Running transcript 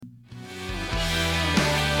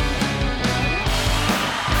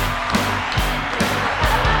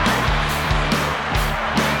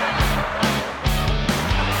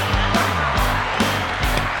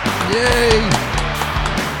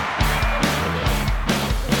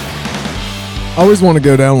I always want to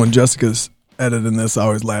go down when Jessica's editing this. I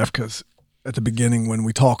always laugh because at the beginning when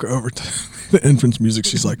we talk over to the entrance music,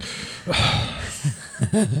 she's like,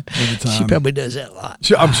 She probably does that a lot.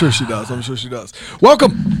 I'm sure she does. Welcome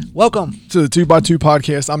to the 2x2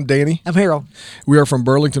 podcast. I'm Danny. I'm Harold. We are from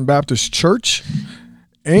Burlington Baptist Church,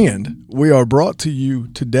 and we are brought to you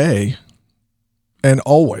today and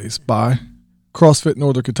always by CrossFit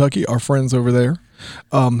Northern Kentucky, our friends over there,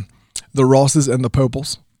 the Rosses and the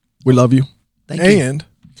Poples. We love you. Thank you. And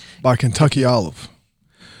by Kentucky Olive,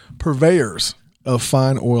 purveyors of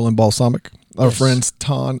fine oil and balsamic. Our friends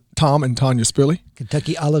Tom and Tanya Spilley.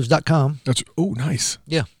 KentuckyOlives.com. That's nice.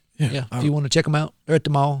 Yeah. If you want to check them out, they're at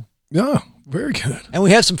the mall. Yeah, very good. And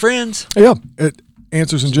we have some friends. Yeah, at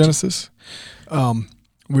Answers in Genesis.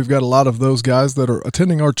 We've got a lot of those guys that are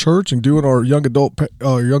attending our church and doing our young adult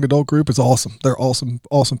group. It's awesome. They're awesome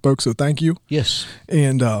folks. So thank you. Yes.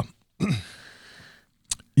 And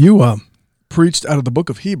you preached out of the book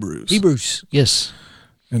of Hebrews. Hebrews, yes.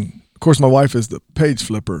 And of course, my wife is the page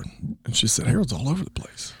flipper, and she said, Harold's all over the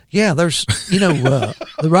place. Yeah, there's, the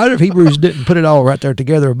writer of Hebrews didn't put it all right there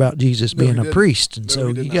together about Jesus being a priest. And so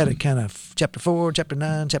you got to kind of, chapter 4, chapter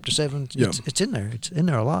 9, chapter 7, it's in there. It's in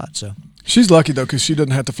there a lot. So she's lucky, though, because she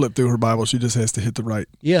doesn't have to flip through her Bible. She just has to hit the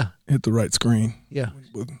right screen. Yeah,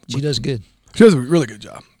 she does good. She does a really good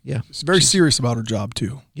job. Yeah. She's very serious about her job,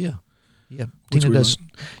 too. Yeah. Tina does.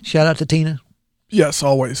 Shout out to Tina. Yes,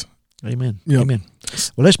 always. Amen. Yep. Amen.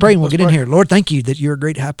 Well, let's pray and we'll get in here. Lord, thank you that you're a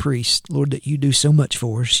great high priest. Lord, that you do so much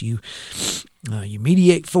for us. You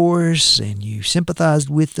mediate for us and you sympathized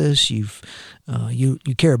with us. You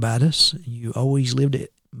care about us. You always live to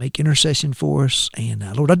make intercession for us.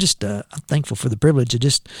 And Lord, I'm thankful for the privilege of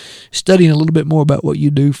just studying a little bit more about what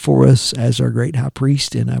you do for us as our great high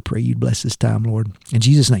priest. And I pray you bless this time, Lord. In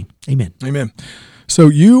Jesus' name, amen. Amen. So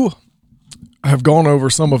you have gone over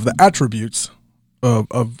some of the attributes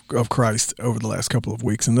of Christ over the last couple of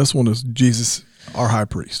weeks, and this one is Jesus, our high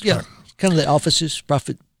priest. Yeah, right? Kind of the offices,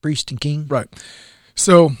 prophet, priest, and king. Right.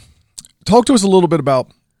 So talk to us a little bit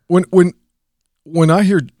about when I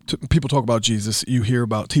hear people talk about Jesus, you hear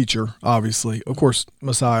about teacher, obviously, of course,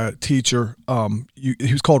 Messiah, teacher. He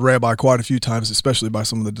was called rabbi quite a few times, especially by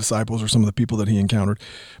some of the disciples or some of the people that he encountered.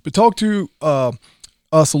 But talk to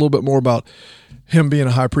us a little bit more about him being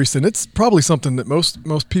a high priest, and it's probably something that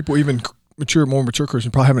most people, even more mature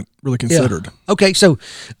Christians, probably haven't really considered. Yeah. Okay, so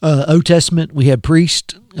Old Testament, we had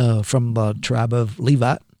priest from the tribe of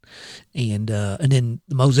Levite, and then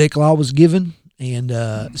the Mosaic Law was given, and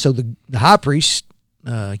so the high priest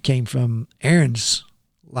came from Aaron's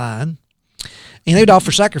line, and they'd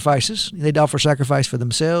offer sacrifices. They'd offer sacrifice for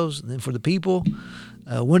themselves and then for the people.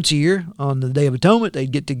 Once a year on the Day of Atonement,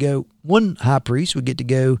 they'd get to go. One high priest would get to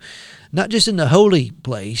go, not just in the holy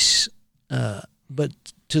place, but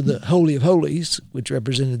to the Holy of Holies, which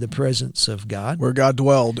represented the presence of God. Where God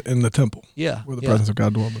dwelled in the temple. Yeah. Where the presence of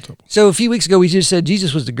God dwelled in the temple. So a few weeks ago, we just said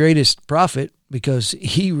Jesus was the greatest prophet because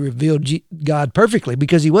he revealed God perfectly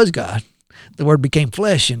because he was God. The Word became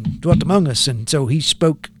flesh and dwelt among us, and so he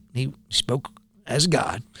spoke as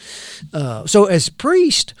God. So as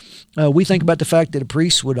priest, we think about the fact that a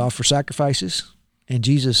priest would offer sacrifices, and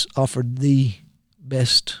Jesus offered the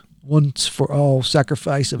best once for all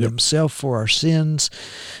sacrifice of himself for our sins.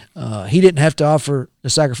 He didn't have to offer the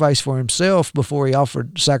sacrifice for himself before he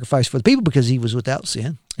offered sacrifice for the people because he was without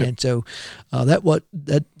sin. Yep. And so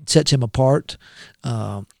that sets him apart.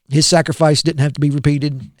 His sacrifice didn't have to be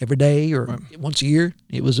repeated every day or once a year.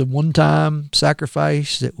 It was a one-time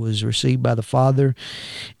sacrifice that was received by the Father.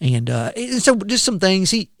 And so just some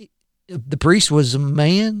things. The priest was a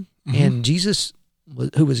man, and Jesus,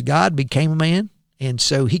 who was God, became a man. And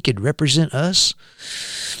so he could represent us,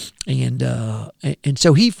 and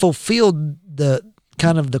so he fulfilled the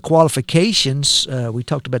kind of the qualifications. We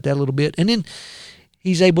talked about that a little bit, and then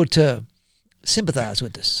he's able to sympathize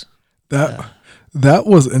with us. That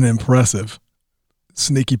was an impressive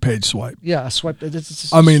sneaky page swipe. Yeah, I swiped.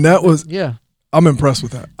 That was. Yeah, I'm impressed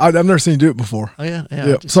with that. I've never seen you do it before. Oh yeah.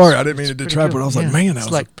 Sorry, I didn't mean to detract, but I was like, man,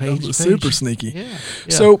 that was super sneaky. Yeah.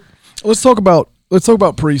 So let's talk about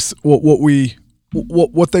priests.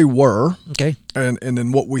 What they were, okay, and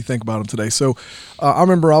then what we think about them today. So I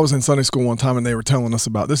remember I was in Sunday school one time, and they were telling us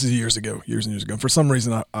about, this is years and years ago. For some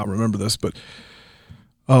reason, I remember this, but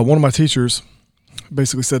one of my teachers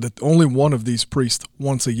basically said that only one of these priests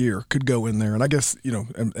once a year could go in there, and I guess,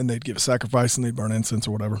 and they'd give a sacrifice, and they'd burn incense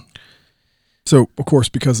or whatever. So, of course,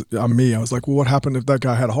 because I'm me, I was like, well, what happened if that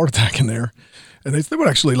guy had a heart attack in there? And they would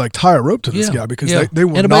actually tie a rope to this guy because they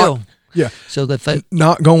were and a not... bell. Yeah. So that they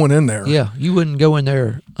not going in there. Yeah, you wouldn't go in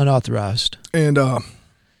there unauthorized. And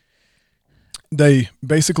they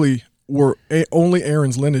basically only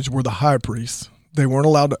Aaron's lineage were the high priests. They weren't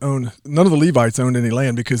allowed to own. None of the Levites owned any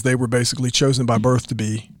land because they were basically chosen by birth to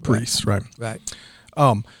be priests. Right.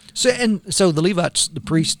 So the Levites, the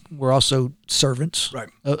priests, were also servants. Right.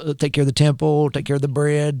 Take care of the temple, take care of the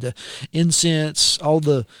bread, the incense, all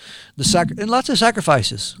the and lots of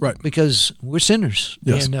sacrifices. Right. Because we're sinners.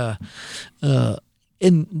 Yes.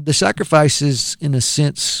 And the sacrifices, in a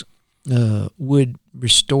sense, would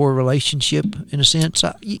restore relationship. In a sense,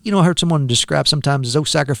 I heard someone describe sometimes those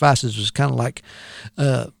sacrifices was kind of like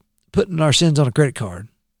putting our sins on a credit card.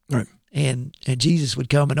 Right. And Jesus would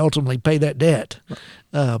come and ultimately pay that debt.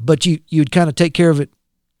 But you'd kind of take care of it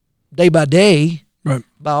day by day, right,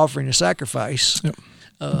 by offering a sacrifice. Yep.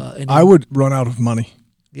 And I would run out of money.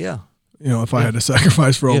 Yeah. If I had to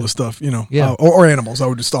sacrifice for all the stuff, Yeah. or animals, I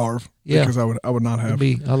would just starve. Yeah. Because I would not have. It'd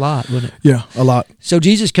be a lot, wouldn't it? Yeah, a lot. So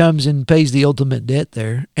Jesus comes and pays the ultimate debt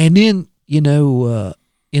there. And then,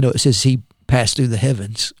 it says he passed through the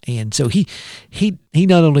heavens. And so he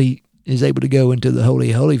not only is able to go into the Holy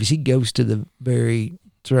of Holies, he goes to the very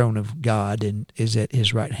throne of God and is at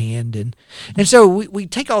his right hand. And so we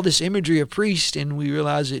take all this imagery of priest and we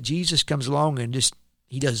realize that Jesus comes along and just,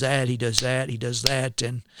 he does that, he does that, he does that.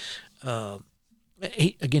 And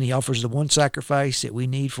he offers the one sacrifice that we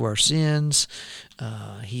need for our sins.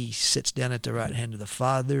 He sits down at the right hand of the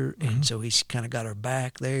Father, and so he's kind of got our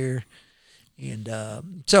back there. And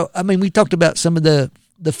we talked about some of the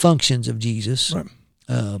functions of Jesus. Right.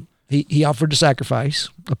 He offered a sacrifice,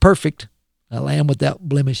 a lamb without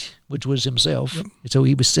blemish, which was himself. Yep. So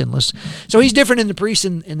he was sinless. So he's different in the priest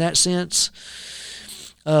in that sense.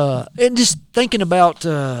 And just thinking about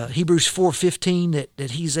Hebrews 4:15,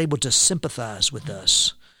 that he's able to sympathize with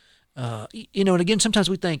us. And again, sometimes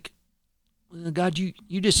we think, God, you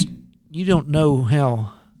don't know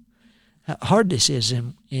how hard this is,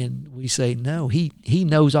 and we say, no, he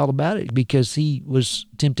knows all about it because he was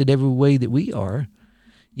tempted every way that we are,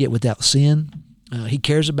 yet without sin. He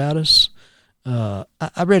cares about us. I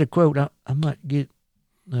read a quote. I might get.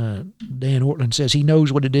 Dan Ortland says he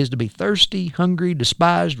knows what it is to be thirsty, hungry,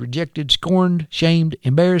 despised, rejected, scorned, shamed,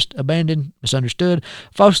 embarrassed, abandoned, misunderstood,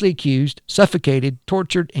 falsely accused, suffocated,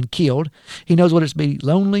 tortured, and killed. He knows what it's to be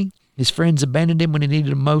lonely. His friends abandoned him when he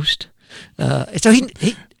needed them most. So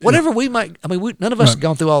he whatever we might. None of us have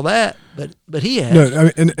gone through all that, but he has.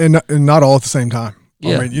 No, and not all at the same time.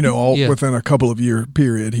 Yeah. Within a couple of year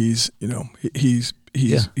period, he's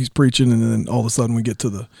preaching, and then all of a sudden we get to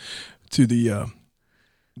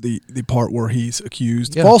the part where he's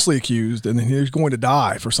accused, falsely accused, and then he's going to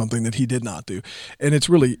die for something that he did not do. And it's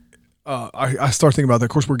really, I start thinking about that.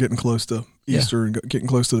 Of course, we're getting close to Easter and getting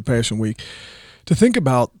close to the Passion Week. To think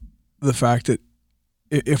about the fact that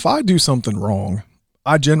if I do something wrong,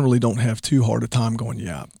 I generally don't have too hard a time going,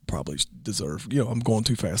 I probably deserve, I'm going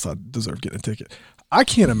too fast, I deserve getting a ticket. I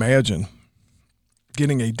can't imagine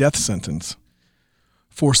getting a death sentence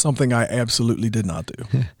for something I absolutely did not do,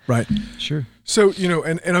 right? Sure. So,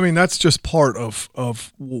 and that's just part of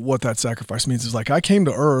what that sacrifice means. Is like I came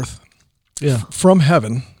to earth from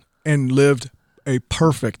heaven and lived a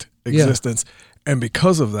perfect existence, and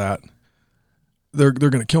because of that, they're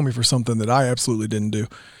going to kill me for something that I absolutely didn't do,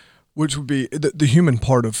 which would be the human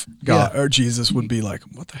part of God or Jesus would be like,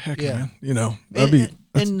 what the heck, man?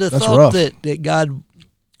 And the that's thought rough. that God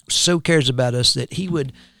so cares about us that he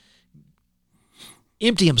would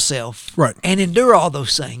empty himself, right, and endure all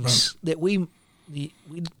those things that we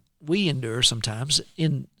endure sometimes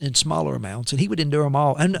in smaller amounts, and he would endure them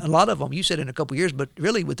all, and a lot of them. You said in a couple of years, but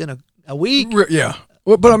really within a week. Yeah.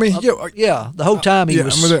 Well, but the whole time he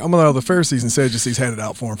was. I'm gonna the Pharisees and Sadducees had it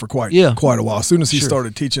out for him for quite a while. As soon as he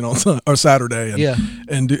started teaching on Saturday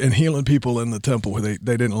and healing people in the temple, they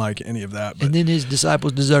didn't like any of that. But, and then his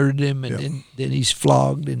disciples deserted him, and then he's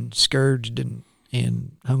flogged and scourged and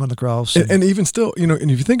hung on the cross. And even still, and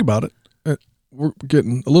if you think about it, we're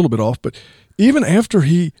getting a little bit off, but even after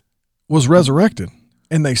he was resurrected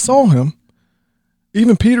and they saw him,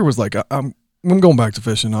 even Peter was like, I'm going back to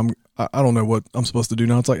fishing. I don't know what I'm supposed to do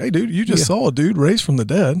now. It's like, hey, dude, you just saw a dude raised from the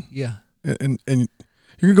dead. Yeah. And you're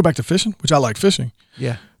going to go back to fishing, which I like fishing.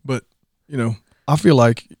 Yeah. But, I feel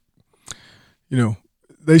like,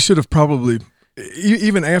 they should have probably,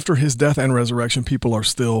 even after his death and resurrection, people are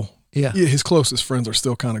still, his closest friends are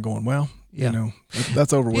still kind of going, well,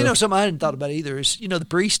 that's over with. Something I hadn't thought about either is, the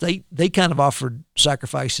priests, they kind of offered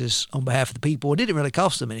sacrifices on behalf of the people. It didn't really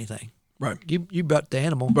cost them anything. Right. You brought the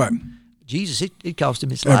animal. Right. Jesus, it cost him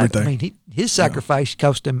his life. Everything. I mean, his sacrifice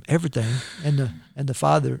cost him everything, and the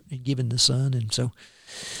Father and giving the Son, and so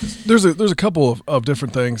there's a couple of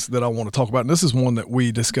different things that I want to talk about, and this is one that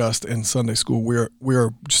we discussed in Sunday school. We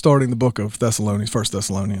are starting the book of First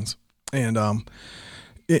Thessalonians, And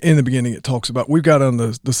in the beginning, it talks about, we've got on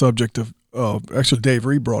the subject of, actually Dave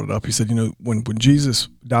Reed brought it up. He said, when Jesus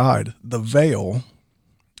died, the veil,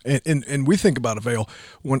 and we think about a veil,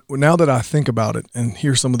 now that I think about it and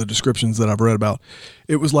hear some of the descriptions that I've read about,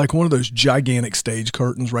 it was like one of those gigantic stage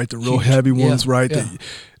curtains, right? The real heavy ones, right? Yeah. That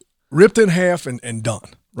ripped in half and done,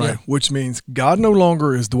 right? Yeah. Which means God no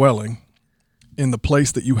longer is dwelling in the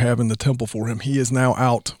place that you have in the temple for him. He is now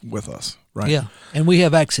out with us, right? Yeah, and we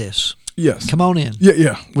have access. Yes. Come on in.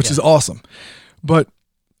 Yeah, which is awesome. But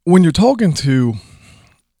when you're talking to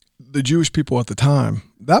the Jewish people at the time,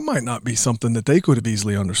 that might not be something that they could have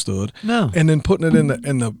easily understood. No. And then putting it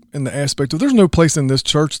in the aspect of, there's no place in this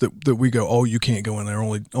church that we go, oh, you can't go in there.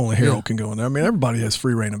 Only Harold can go in there. I mean, everybody has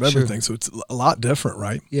free reign of everything, so it's a lot different,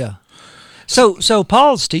 right? Yeah. So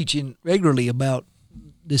Paul's teaching regularly about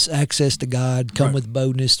this access to God, come with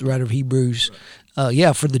boldness, the writer of Hebrews.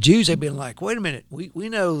 For the Jews, they've been like, wait a minute, we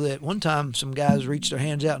know that one time some guys reached their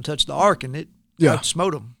hands out and touched the ark, and God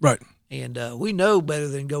smote them. Right. And we know better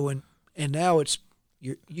than going, and now it's,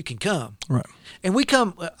 you can come. Right. And we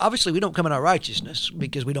come, obviously we don't come in our righteousness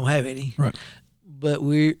because we don't have any. Right. But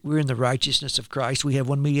we're in the righteousness of Christ. We have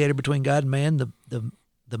one mediator between God and man,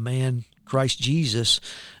 the man, Christ Jesus,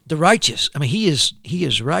 the righteous. I mean, he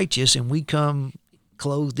is righteous, and we come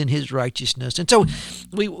clothed in his righteousness. And so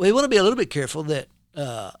we want to be a little bit careful that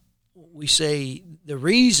we say the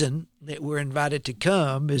reason that we're invited to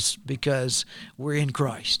come is because we're in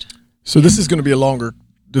Christ. So this is going to be a longer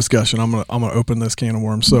discussion. I'm going to open this can of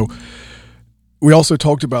worms. So we also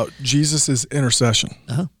talked about Jesus's intercession,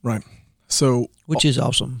 right? So which is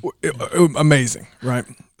awesome. Amazing, right?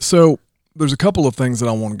 So there's a couple of things that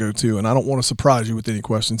I want to go to, and I don't want to surprise you with any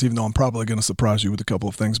questions, even though I'm probably going to surprise you with a couple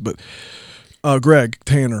of things. But Greg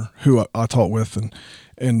Tanner, who I taught with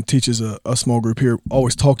and teaches a small group here,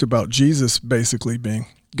 always talked about Jesus basically being,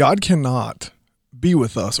 God cannot be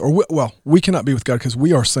with us, or we cannot be with God because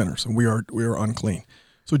we are sinners and we are unclean.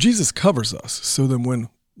 So Jesus covers us. So then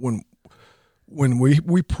when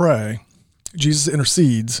we pray, Jesus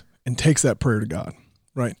intercedes and takes that prayer to God,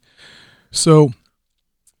 right? So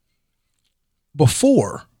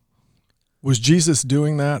before, was Jesus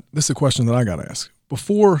doing that? This is a question that I got to ask.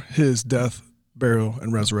 Before his death, burial,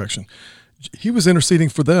 and resurrection, he was interceding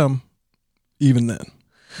for them even then.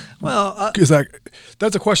 Well, because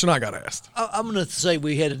that's a question I got asked. I'm going to say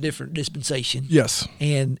we had a different dispensation. Yes.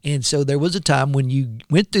 And so there was a time when you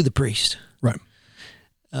went through the priest. Right.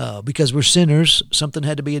 Because we're sinners, something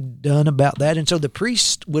had to be done about that. And so the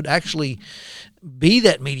priest would actually be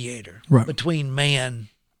that mediator between man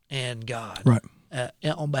and God. Right.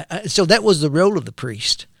 So that was the role of the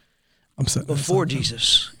priest before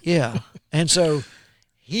Jesus. Yeah. And so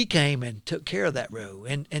he came and took care of that role.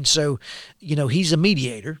 And so, he's a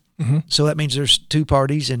mediator. Mm-hmm. So that means there's two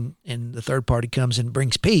parties, and the third party comes and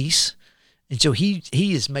brings peace. And so he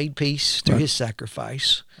has made peace through his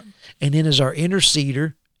sacrifice. And then as our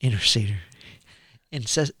interceder,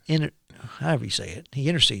 however you say it, he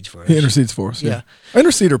intercedes for us. He intercedes for us. Yeah.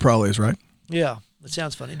 Interceder probably is right. Yeah. It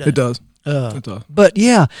sounds funny, doesn't it? It does. It does. But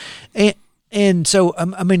yeah. And so,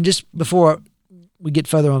 I mean, just before we get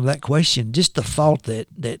further on that question, just the thought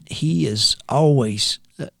that he is always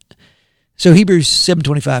so Hebrews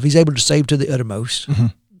 7:25, he's able to save to the uttermost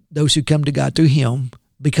those who come to God through him,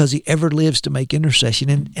 because he ever lives to make intercession.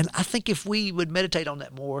 And I think if we would meditate on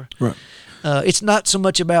that more, right. It's not so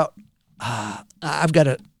much about I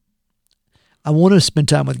want to spend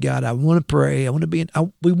time with God. I want to pray.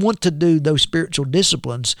 We want to do those spiritual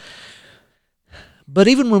disciplines. But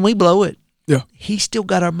even when we blow it, he's still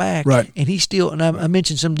got our back. Right. And he's still, and I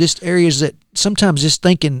mentioned some just areas that sometimes just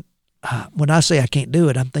thinking, when I say I can't do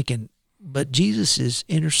it, I'm thinking, but Jesus is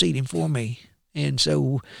interceding for me. And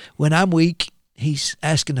so when I'm weak, he's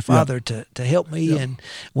asking the Father to help me. And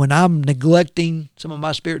when I'm neglecting some of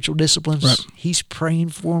my spiritual disciplines, he's praying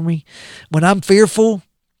for me. When I'm fearful,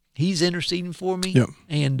 he's interceding for me. Yep.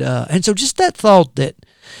 And so just that thought that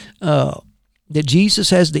Jesus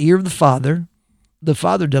has the ear of the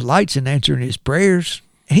Father delights in answering his prayers,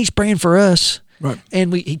 and he's praying for us. Right.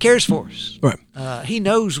 And he cares for us. Right. He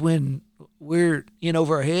knows when we're in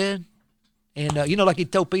over our head. And, like he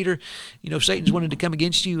told Peter, Satan's wanted to come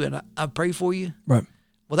against you, and I pray for you. Right.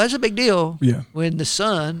 Well, that's a big deal when the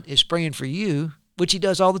Son is praying for you, which he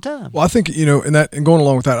does all the time. Well, I think, and going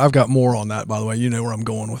along with that, I've got more on that, by the way. You know where I'm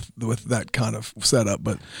going with that kind of setup.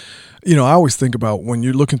 But, I always think about when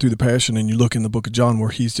you're looking through the Passion and you look in the book of John where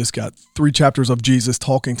he's just got 3 chapters of Jesus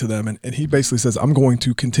talking to them, and he basically says, I'm going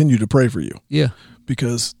to continue to pray for you. Yeah.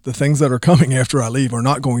 Because the things that are coming after I leave are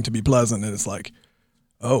not going to be pleasant. And it's like,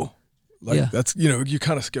 that's, you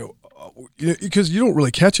kind of go, because you don't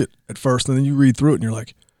really catch it at first, and then you read through it, and you're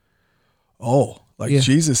like, oh, like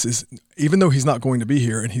Jesus is, even though he's not going to be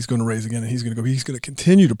here, and he's going to raise again, and he's going to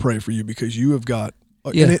continue to pray for you because you have got.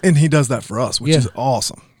 And he does that for us, which is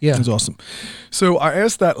awesome. Yeah, it's awesome. So I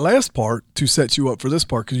asked that last part to set you up for this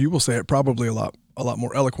part because you will say it probably a lot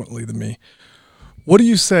more eloquently than me. What do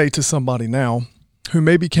you say to somebody now who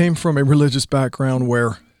maybe came from a religious background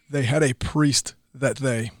where they had a priest that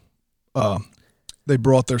they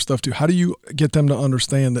brought their stuff to? How do you get them to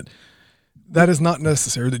understand that is not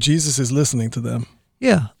necessary, that Jesus is listening to them?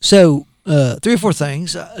 Yeah. So 3 or 4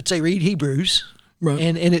 things. I'd say read Hebrews. Right.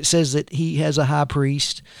 And it says that he has a high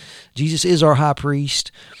priest. Jesus is our high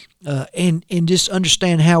priest. And just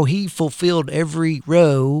understand how he fulfilled every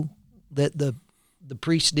row that the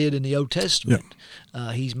priest did in the Old Testament.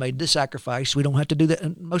 Yep. He's made the sacrifice. We don't have to do that.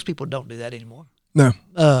 And most people don't do that anymore. No.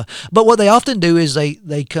 But what they often do is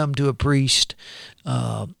they come to a priest.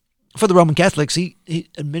 For the Roman Catholics, he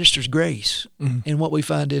administers grace. Mm-hmm. And what we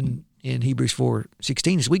find in Hebrews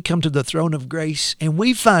 4:16 is we come to the throne of grace and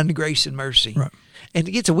we find grace and mercy. Right. And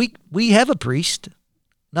we have a priest,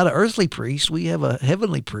 not an earthly priest. We have a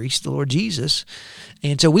heavenly priest, the Lord Jesus.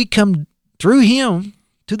 And so we come through him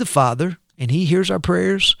to the Father, and he hears our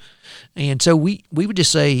prayers. And so we would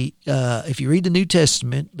just say, if you read the New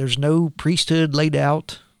Testament, there's no priesthood laid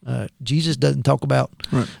out. Jesus doesn't talk about,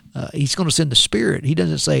 he's going to send the Spirit. He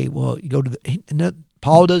doesn't say, well, you go to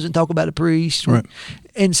Paul doesn't talk about a priest. Right.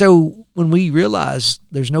 And so when we realize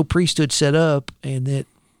there's no priesthood set up and that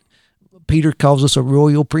Peter calls us a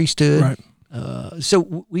royal priesthood. Right.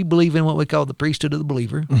 So we believe in what we call the priesthood of the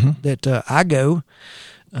believer, that I go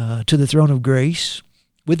to the throne of grace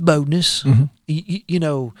with boldness.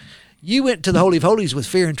 Mm-hmm. You went to the Holy of Holies with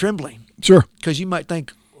fear and trembling. Sure. Because you might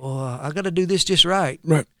think, well, I got to do this just right.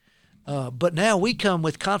 Right. But now we come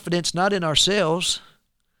with confidence, not in ourselves,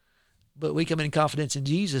 but we come in confidence in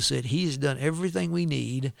Jesus that he has done everything we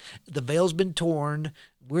need. The veil's been torn.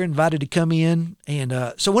 We're invited to come in.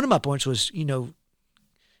 And so one of my points was,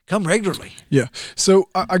 come regularly. Yeah. So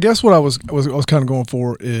I guess what I was kind of going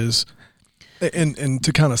for is, and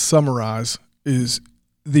to kind of summarize, is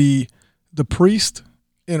the priest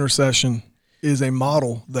intercession is a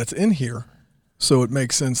model that's in here. So it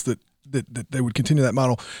makes sense that they would continue that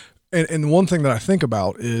model. And one thing that I think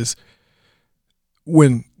about is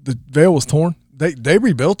when the veil was torn, they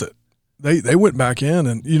rebuilt it. They went back in,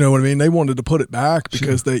 and you know what I mean. They wanted to put it back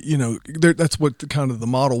because that's what kind of the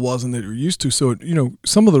model was, and that you're used to. So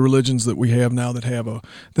some of the religions that we have now that have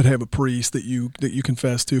a priest that you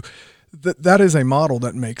confess to, that is a model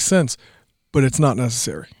that makes sense, but it's not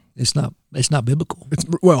necessary. It's not biblical.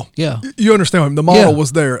 You understand. The model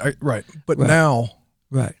was there, right? But now,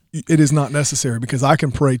 right, it is not necessary because I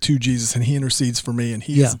can pray to Jesus and he intercedes for me, and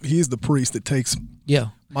he is the priest that takes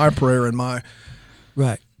my prayer and my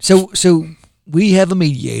right. So we have a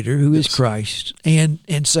mediator who is Christ, and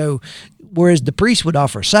so whereas the priest would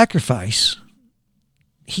offer sacrifice,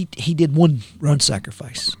 he did one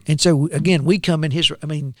sacrifice, and so again we come in his. 1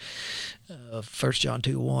 John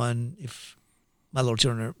 2:1. If my little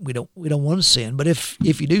children, we don't want to sin, but if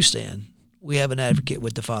you do sin, we have an advocate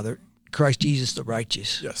with the Father, Christ Jesus the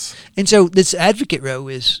righteous. Yes. And so this advocate row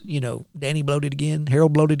is, Danny bloated again,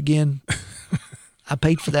 Harold bloated again. I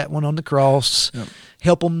paid for that one on the cross. Yep.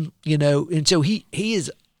 Help him, and so he's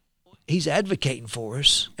advocating for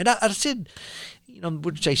us. And I said,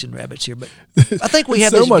 we're chasing rabbits here, but I think we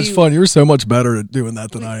have so this much view, fun. You're so much better at doing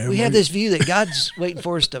that than I am. We have this view that God's waiting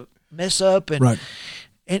for us to mess up, and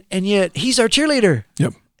and yet He's our cheerleader.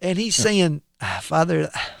 Yep. And He's saying, Father,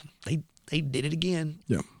 they did it again.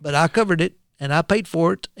 Yep. But I covered it and I paid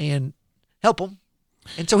for it, and help them.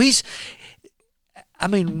 And so we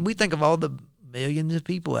think of all the millions of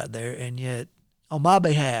people out there, and yet on my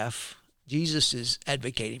behalf, Jesus is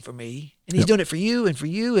advocating for me, and He's doing it for you,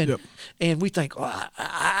 and we think, well,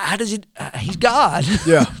 how does it? He's God.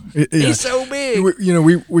 Yeah, He's so big.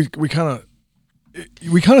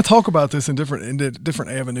 We kind of talk about this in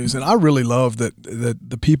different avenues, and I really love that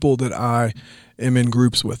the people that I am in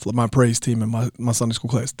groups with, my praise team and my Sunday school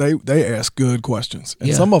class, they ask good questions,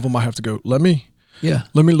 and some of them I have to go, let me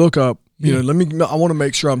look up. I want to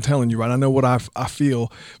make sure I'm telling you right. I know what I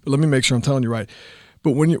feel, but let me make sure I'm telling you right.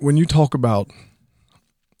 But when you talk about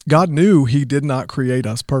God knew He did not create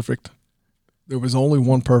us perfect. There was only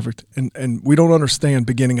one perfect. And we don't understand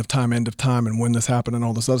beginning of time, end of time, and when this happened and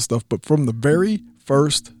all this other stuff. But from the very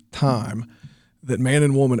first time that man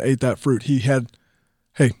and woman ate that fruit, He had,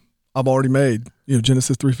 hey, I've already made,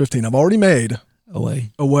 Genesis 3:15, I've already made a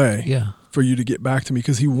way for you to get back to me,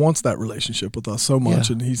 because He wants that relationship with us so much.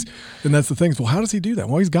 And that's the thing. Well, how does He do that?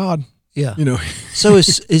 Well, He's God. Yeah. You know, So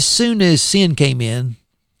as soon as sin came in,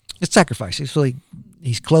 it's sacrifice. So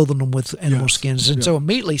he's clothing them with animal Yes. skins, and Yeah. so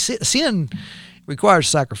immediately sin requires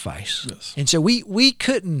sacrifice. Yes. And so we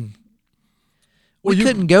couldn't Well, you-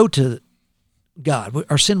 couldn't go to God.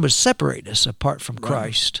 Our sin would separate us apart from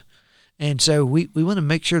Christ. And so we want to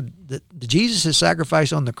make sure that the Jesus'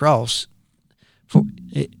 sacrifice on the cross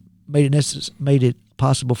it made it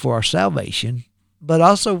possible for our salvation, but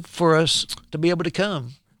also for us to be able to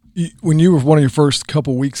come. when you were one of your first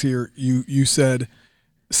couple weeks here, you said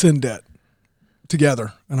sin debt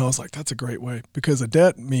together, and I was like, that's a great way, because a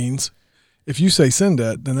debt means, if you say sin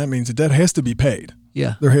debt, then that means the debt has to be paid.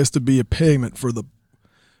 Yeah. There has to be a payment for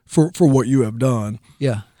what you have done,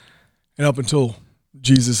 Yeah. and up until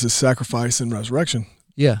Jesus' sacrifice and resurrection,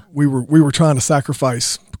 Yeah. we were trying to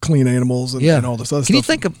sacrifice clean animals and, Yeah. and all this other Can you stuff.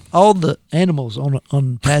 think of all the animals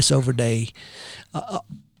on Passover Day?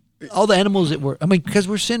 All the animals that were, because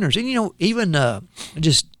we're sinners. And, even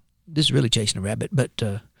this is really chasing a rabbit, but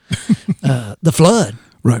the flood.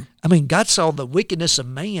 Right. God saw the wickedness of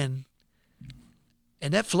man.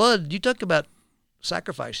 And that flood, you talk about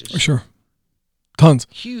sacrifices. Sure. Tons.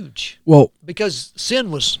 Huge. Well, Because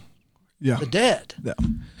sin was yeah. the dead. Yeah.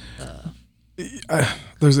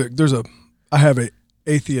 I have a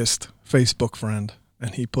atheist Facebook friend,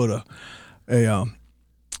 and he put a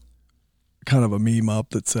kind of a meme up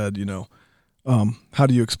that said, how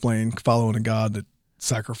do you explain following a God that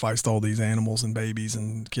sacrificed all these animals and babies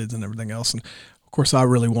and kids and everything else? And of course, I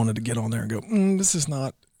really wanted to get on there and go, this is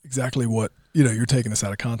not exactly what, you're taking this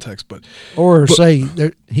out of context, but Say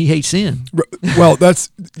he hates sin. well, that's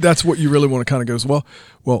what you really want to kind of go is, well,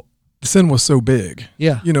 the sin was so big.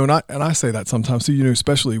 Yeah. And I say that sometimes too,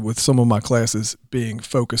 especially with some of my classes being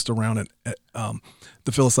focused around it,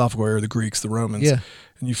 the philosophical area, the Greeks, the Romans. Yeah.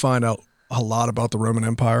 And you find out a lot about the Roman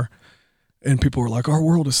Empire, and people are like, our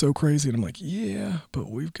world is so crazy. And I'm like, yeah, but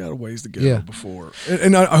we've got a ways to go before.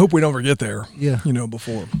 And I hope we don't ever get there,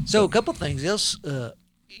 before. So a couple things else, the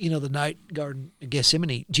night garden of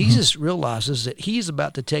Gethsemane, Jesus realizes that he's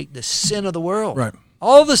about to take the sin of the world. Right.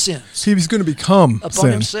 All the sins. He was going to become upon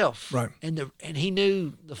sin. himself. Right. And he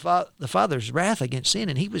knew the Father's wrath against sin,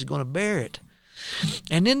 and he was going to bear it.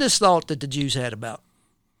 And then this thought that the Jews had about,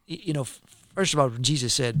 first of all, when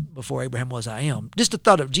Jesus said, before Abraham was, I am, just the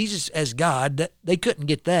thought of Jesus as God, that they couldn't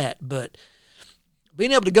get that, but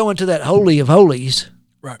being able to go into that Holy of Holies,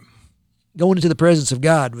 Right. going into the presence of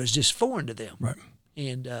God was just foreign to them. Right.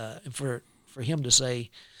 And for him to say,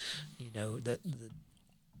 that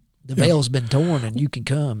the veil's been torn and you can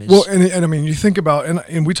come. Well, and you think about,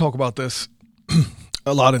 and we talk about this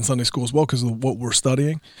a lot in Sunday school as well because of what we're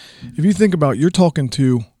studying. If you think about, you're talking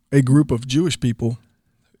to a group of Jewish people,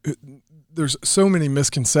 there's so many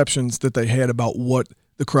misconceptions that they had about what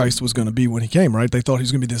the Christ was going to be when he came, right? They thought he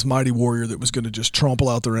was going to be this mighty warrior that was going to just trample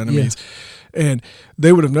out their enemies. Yeah. And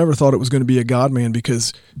they would have never thought it was going to be a God-man,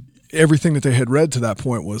 because everything that they had read to that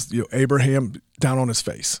point was, Abraham down on his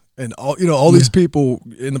face, and all these people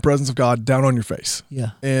in the presence of God down on your face.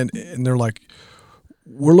 Yeah. And they're like,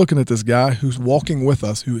 we're looking at this guy who's walking with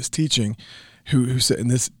us, who is teaching, who said, and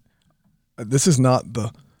this is not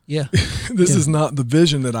the is not the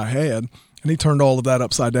vision that I had. And he turned all of that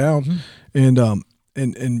upside down. Mm-hmm.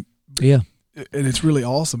 And it's really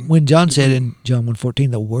awesome. When John said in John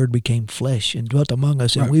 1:14, the Word became flesh and dwelt among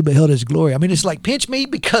us, and we beheld His glory. It's like, pinch me,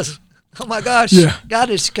 because, oh my gosh, God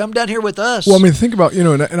has come down here with us. Well, think about,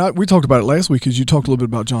 we talked about it last week, because you talked a little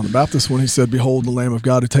bit about John the Baptist when he said, behold, the Lamb of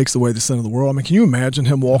God who takes away the sin of the world. Can you imagine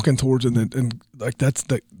him walking towards it and like, that's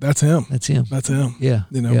him. That's him. That's him. Yeah.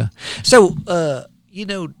 Yeah. So,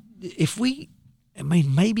 if we,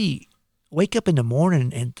 maybe wake up in the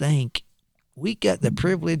morning and think, we got the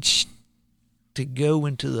privilege to go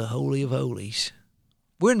into the Holy of Holies.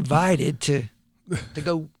 We're invited to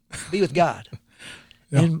go be with God.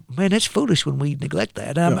 Yeah. And man, that's foolish when we neglect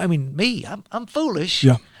that. I'm foolish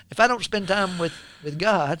if I don't spend time with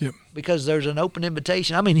God, because there's an open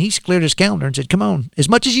invitation. He's cleared his calendar and said, come on, as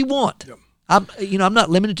much as you want. I'm not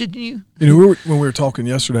limited to you. When we were talking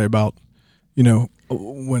yesterday about,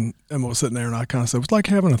 when Emma was sitting there, and I kind of said, it's like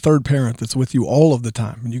having a third parent that's with you all of the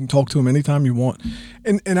time, and you can talk to him anytime you want.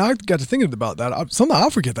 And I got to thinking about that. I'll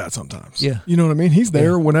forget that sometimes. Yeah. You know what I mean? He's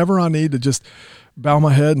there whenever I need to just bow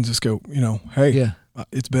my head and just go, hey,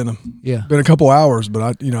 it's been a couple hours, but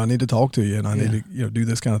I need to talk to you, and I need to, do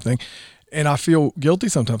this kind of thing. And I feel guilty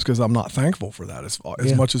sometimes because I'm not thankful for that as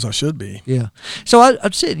much as I should be. Yeah. So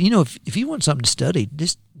I'd say, if you want something to study,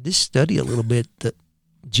 just study a little bit that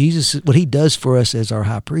Jesus, what he does for us as our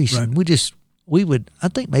high priest. Right. And we would, I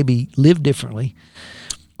think, maybe live differently.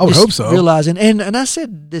 I would hope so. Realizing, and I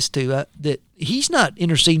said this too, that he's not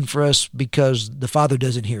interceding for us because the Father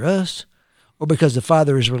doesn't hear us or because the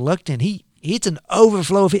Father is reluctant. It's an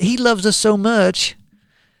overflow of it. He loves us so much.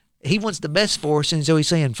 He wants the best for us. And so he's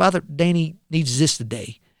saying, Father, Danny needs this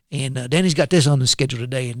today. And Danny's got this on the schedule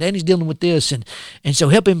today. And Danny's dealing with this. And so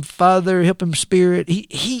help him, Father, help him, Spirit.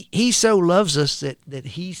 He so loves us that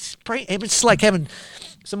he's praying. It's like having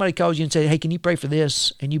somebody calls you and say, hey, can you pray for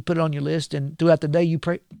this? And you put it on your list, and throughout the day you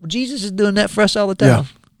pray. Well, Jesus is doing that for us all the time. Yeah.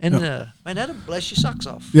 And, man, that'll bless your socks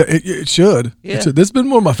off. Yeah, it should. Yeah. It should. This has been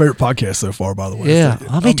one of my favorite podcasts so far, by the way.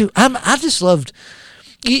 Yeah, me too. I just loved,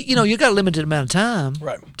 you know, you got a limited amount of time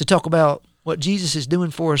to talk about what Jesus is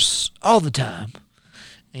doing for us all the time.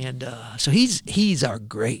 And so he's our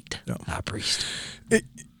great high priest.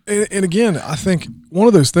 And again, I think one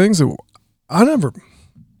of those things that I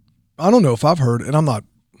don't know if I've heard, and I'm not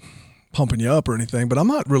pumping you up or anything, but I'm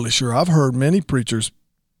not really sure. I've heard many preachers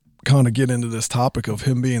kind of get into this topic of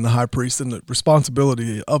him being the high priest and the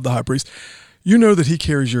responsibility of the high priest. You know that he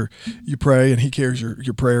carries you pray and he carries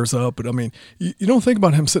your prayers up. But I mean, you don't think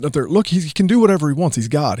about him sitting up there. Look, he can do whatever he wants. He's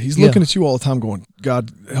God. He's looking at you all the time going,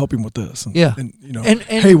 God, help him with this. And, and you know, and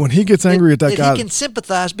hey, when he gets angry at that guy. He can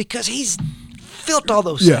sympathize because he's felt all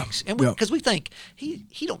those things. And because we think he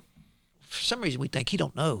don't, for some reason we think he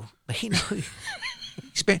don't know, but he knows.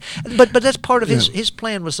 But that's part of his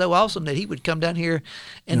plan was so awesome that he would come down here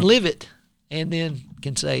and live it, and then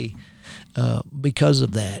can say, because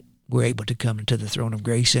of that, we're able to come into the throne of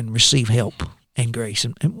grace and receive help and grace,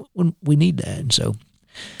 and when we need that. And so,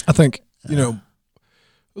 I think you know,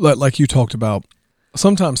 like you talked about,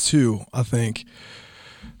 sometimes too. I think,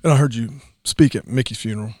 and I heard you speak at Mickey's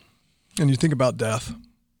funeral, and you think about death,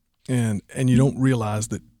 and you don't realize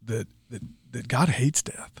that God hates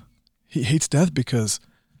death. He hates death because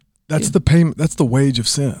that's the payment. That's the wage of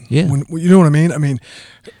sin. Yeah. When, you know what I mean? I mean,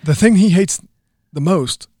 the thing he hates the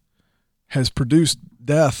most has produced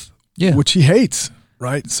death, which he hates,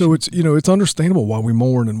 right? So it's, you know, it's understandable why we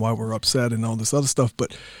mourn and why we're upset and all this other stuff.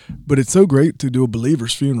 But it's so great to do a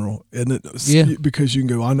believer's funeral, isn't it? Yeah. Because you can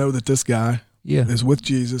go, I know that this guy is with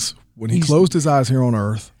Jesus. When he closed his eyes here on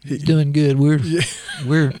earth, he's doing good. We're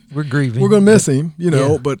grieving. We're going to miss him, you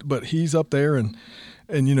know, but he's up there and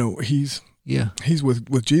you know, he's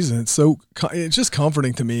with Jesus. And it's just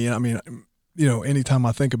comforting to me. I mean, you know, anytime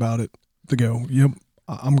I think about it, to go, you know,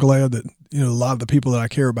 I'm glad that, you know, a lot of the people that I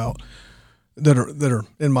care about that are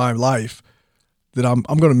in my life, that I'm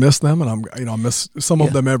going to miss them, and I miss some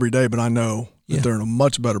of them every day, but I know that they're in a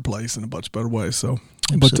much better place in a much better way. So,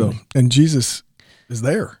 absolutely. And Jesus is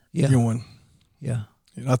there. Yeah. You know, and, yeah.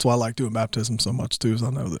 You know, that's why I like doing baptism so much too, is I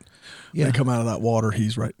know that when they come out of that water,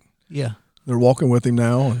 he's right. Yeah. They're walking with him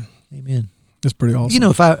now, and amen. It's pretty awesome. You know,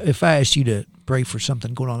 if I asked you to pray for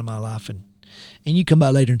something going on in my life, and you come by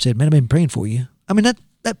later and said, "Man, I've been praying for you," I mean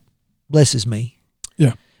that blesses me.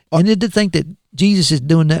 Yeah. And to think that Jesus is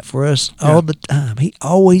doing that for us all the time. He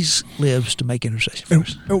always lives to make intercession for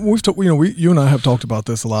us. And you and I have talked about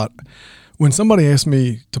this a lot. When somebody asks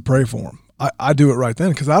me to pray for them, I do it right then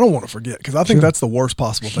because I don't want to forget, because I think that's the worst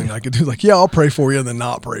possible thing I could do. Like, I'll pray for you and then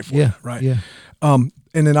not pray for you, right? Yeah.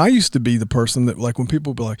 And then I used to be the person that, like, when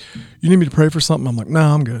people would be like, you need me to pray for something? I'm like, no,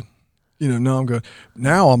 I'm good. No, I'm good.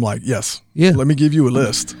 Now I'm like, yes, let me give you a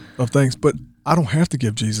list of things. But I don't have to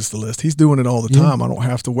give Jesus the list. He's doing it all the time. I don't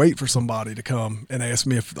have to wait for somebody to come and ask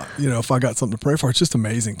me if I got something to pray for. It's just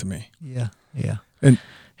amazing to me. Yeah. And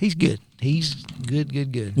he's good. He's good.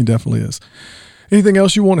 He definitely is. Anything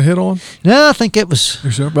else you want to hit on? No, I think it was.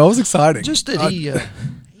 You're sure? But it was exciting. Just that he,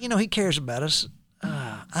 he cares about us.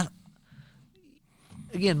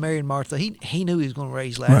 Again, Mary and Martha, he knew he was going to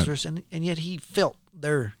raise Lazarus, and yet he felt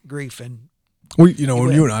their grief. And when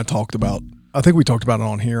you and I talked about, I think we talked about it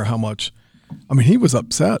on here, how much, I mean, he was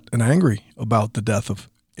upset and angry about the death of,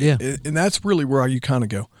 and that's really where you kind of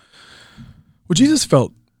go, well, Jesus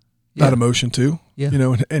felt that emotion too,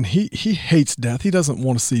 and he hates death. He doesn't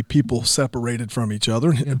want to see people separated from each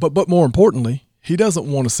other, but more importantly, he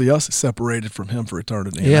doesn't want to see us separated from him for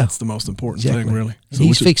eternity. And that's the most important thing, really. And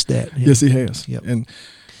he's fixed that. Yes, he has. Yep. And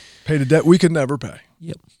paid a debt we could never pay.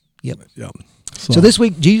 Yep. So this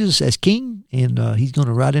week, Jesus as king, and he's going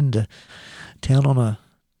to ride into town on a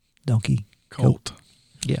donkey colt.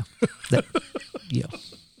 Yeah.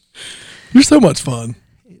 You're so much fun.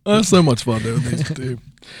 That's so much fun doing these with you.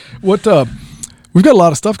 We've got a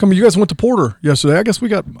lot of stuff coming. You guys went to Porter yesterday. I guess I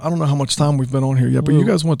don't know how much time we've been on here yet, but you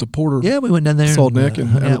guys went to Porter. Yeah, we went down there. Saw Nick and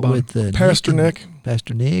hung out everybody. with Pastor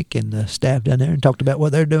Nick and the staff down there, and talked about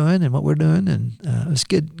what they're doing and what we're doing, and it was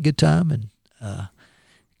good time, and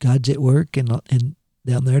God's at work and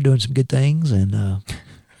down there doing some good things, and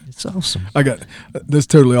It's awesome. I got this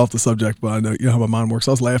totally off the subject, but I know you know how my mind works.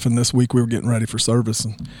 I was laughing this week. We were getting ready for service,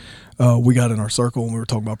 and we got in our circle and we were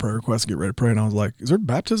talking about prayer requests and get ready to pray. And I was like, "Is there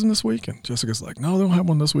baptism this week?" And Jessica's like, "No, they don't have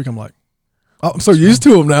one this week." I'm like, "Oh, I'm so used to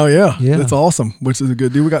them now." Yeah, that's awesome. Which is a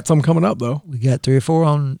good deal. We got some coming up though. We got 3 or 4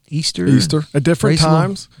 on Easter at different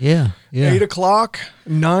times. Yeah. 8:00,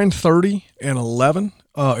 9:30, and 11.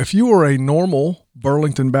 If you are a normal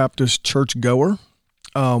Burlington Baptist church goer,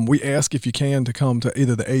 we ask if you can to come to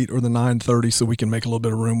either the 8 or the 9:30 so we can make a little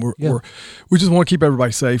bit of room. We just want to keep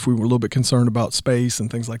everybody safe. We were a little bit concerned about space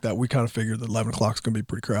and things like that. We kind of figured that 11 o'clock is going to be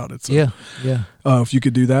pretty crowded. So, if you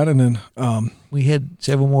could do that, and then we had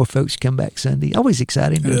several more folks come back Sunday. Always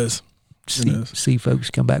exciting. It is. See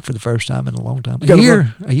folks come back for the first time in a long time.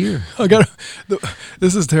 A year.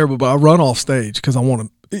 This is terrible, but I run off stage because I want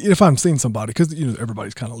to. If I'm seeing somebody, because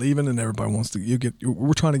everybody's kind of leaving and everybody wants to.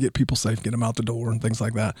 We're trying to get people safe, get them out the door and things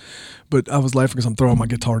like that. But I was laughing because I'm throwing my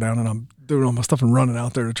guitar down and I'm doing all my stuff and running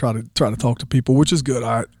out there to try to talk to people, which is good.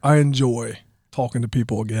 I enjoy talking to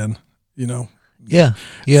people again. Yeah.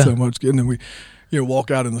 So much good. And then we, walk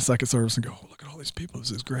out in the second service and go, oh, look at all these people.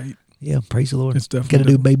 This is great. Yeah, praise the Lord. It's definitely got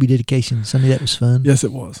to do baby dedication Sunday. That was fun. Yes,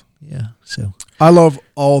 it was. Yeah. So I love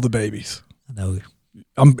all the babies. I know.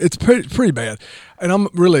 It's pretty bad, and I'm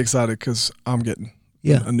really excited because I'm getting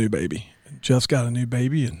a new baby. Jeff's got a new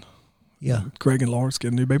baby, and Greg and Lawrence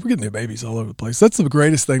get a new baby. We're getting new babies all over the place. That's the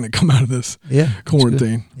greatest thing that come out of this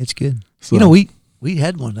quarantine. It's good. So, we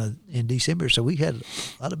had one in December, so we had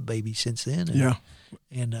a lot of babies since then. And,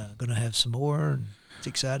 and going to have some more, and it's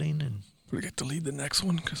exciting. And we get to lead the next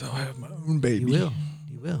one because I'll have my own baby. You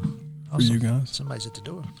will. Awesome. For you guys. Somebody's at the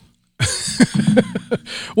door.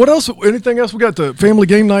 What else? Anything else? We got the family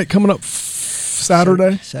game night coming up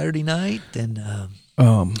Saturday night, and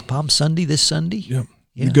Palm Sunday this Sunday. Yep.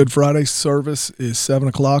 Yeah. The Good Friday service is 7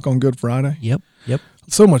 o'clock on Good Friday. Yep.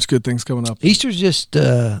 So much good things coming up. Easter's just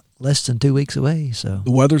less than 2 weeks away, so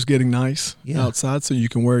the weather's getting nice outside, so you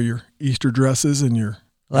can wear your Easter dresses and your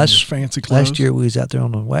fancy clothes. Last year we was out there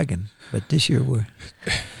on a wagon, but this year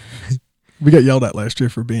we got yelled at last year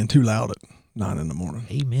for being too loud at 9 in the morning.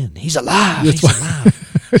 Amen. He's alive. He's alive.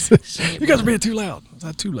 You guys are being too loud. Is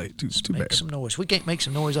that too late? Too bad. Make some noise. We can't make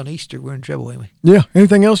some noise on Easter. We're in trouble, ain't we? Yeah.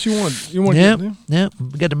 Anything else you want? Yeah.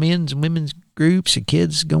 We got the men's and women's groups and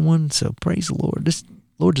kids going. So praise the Lord. This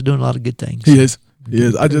Lord's doing a lot of good things. He is.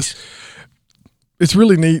 It's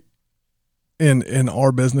really neat in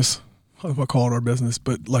our business. I don't know if I call it our business,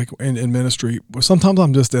 but like in ministry, sometimes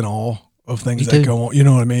I'm just in awe of things that go on. You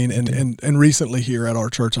know what I mean? And recently here at our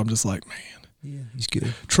church, I'm just like, man. Yeah, he's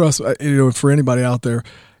good. Trust, for anybody out there,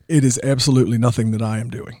 it is absolutely nothing that I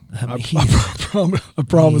am doing. I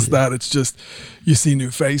promise that. It's just you see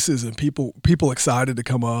new faces and people excited to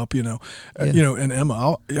come up. And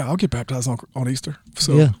Emma, I'll get baptized on Easter.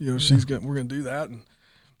 So we're gonna do that, and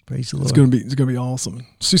praise the Lord. It's gonna be awesome.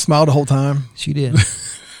 She smiled the whole time. She did.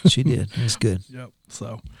 She did. It's good. Yep.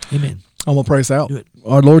 So, amen. I'm gonna pray us out. Do it.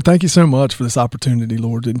 Our Lord, thank you so much for this opportunity,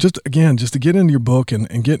 Lord, and just to get into your book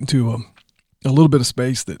and get into a little bit of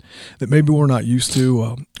space that maybe we're not used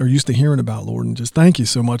to or used to hearing about, Lord. And just thank you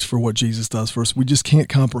so much for what Jesus does for us. We just can't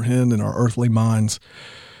comprehend in our earthly minds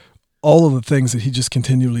all of the things that he just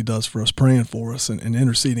continually does for us, praying for us and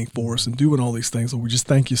interceding for us and doing all these things. Lord, we just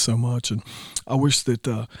thank you so much. And I wish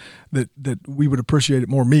that we would appreciate it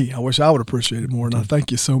more. I wish I would appreciate it more. And I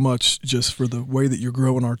thank you so much just for the way that you're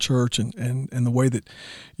growing our church and the way that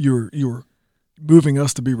you're moving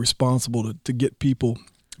us to be responsible to get people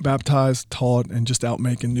baptized, taught, and just out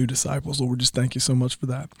making new disciples. Lord, we just thank you so much for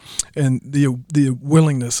that. And the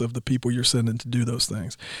willingness of the people you're sending to do those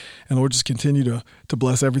things. And Lord, just continue to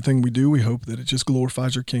bless everything we do. We hope that it just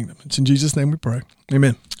glorifies your kingdom. It's in Jesus' name we pray.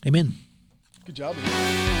 Amen. Amen. Good job.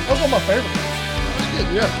 That was one of my favorites. That was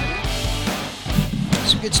good. Yeah.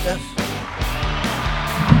 Some good stuff.